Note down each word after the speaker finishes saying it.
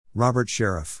Robert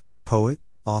Sheriff, poet,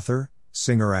 author,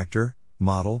 singer-actor,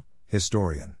 model,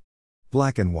 historian.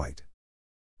 Black and white.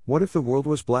 What if the world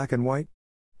was black and white?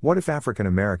 What if African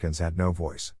Americans had no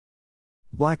voice?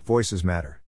 Black voices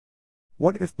matter.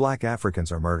 What if black Africans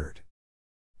are murdered?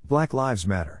 Black lives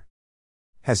matter.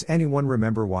 Has anyone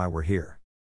remember why we're here?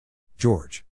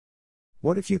 George.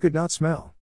 What if you could not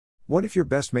smell? What if your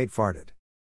best mate farted?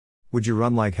 Would you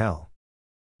run like hell?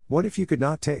 What if you could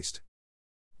not taste?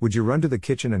 Would you run to the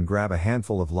kitchen and grab a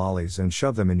handful of lollies and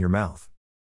shove them in your mouth?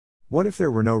 What if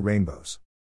there were no rainbows?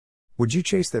 Would you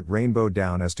chase that rainbow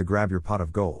down as to grab your pot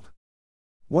of gold?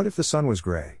 What if the sun was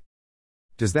gray?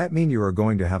 Does that mean you are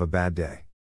going to have a bad day?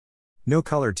 No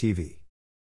color TV.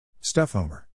 Stuff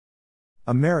Homer.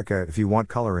 America, if you want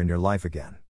color in your life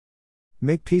again.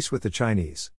 Make peace with the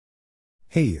Chinese.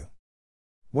 Hey you.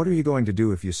 What are you going to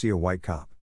do if you see a white cop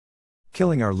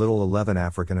killing our little 11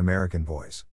 African American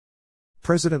boys?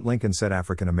 President Lincoln set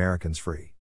African Americans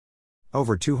free.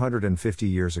 Over 250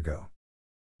 years ago.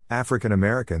 African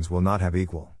Americans will not have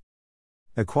equal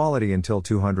equality until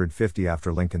 250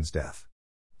 after Lincoln's death.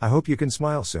 I hope you can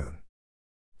smile soon.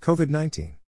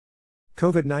 COVID-19.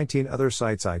 COVID-19 other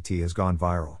sites IT has gone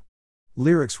viral.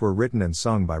 Lyrics were written and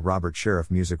sung by Robert Sheriff,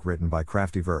 music written by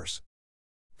Crafty Verse.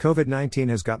 COVID-19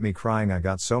 has got me crying. I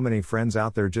got so many friends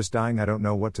out there just dying. I don't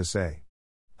know what to say.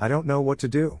 I don't know what to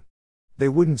do. They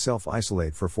wouldn't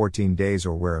self-isolate for 14 days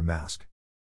or wear a mask.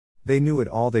 They knew it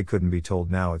all, they couldn't be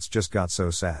told. Now it's just got so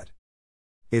sad.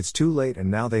 It's too late and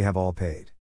now they have all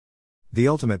paid the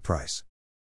ultimate price.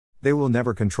 They will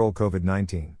never control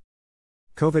COVID-19.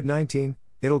 COVID-19,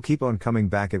 it'll keep on coming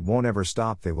back, it won't ever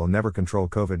stop. They will never control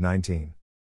COVID-19.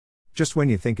 Just when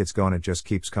you think it's gone, it just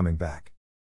keeps coming back.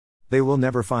 They will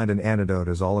never find an antidote,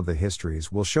 as all of the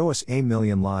histories will show us. 1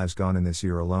 million lives gone in this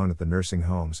year alone at the nursing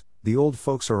homes. The old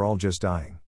folks are all just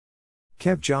dying.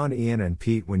 Kev, John, Ian and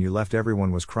Pete, when you left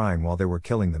everyone was crying while they were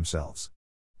killing themselves.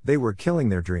 They were killing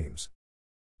their dreams.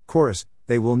 Chorus,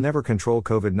 they will never control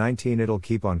COVID-19, it'll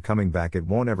keep on coming back, it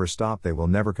won't ever stop. They will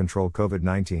never control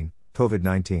COVID-19,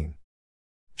 COVID-19.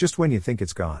 Just when you think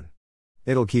it's gone.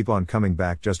 It'll keep on coming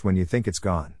back just when you think it's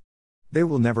gone. They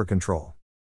will never control.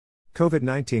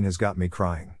 COVID-19 has got me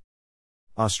crying.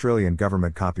 Australian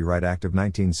Government Copyright Act of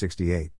 1968.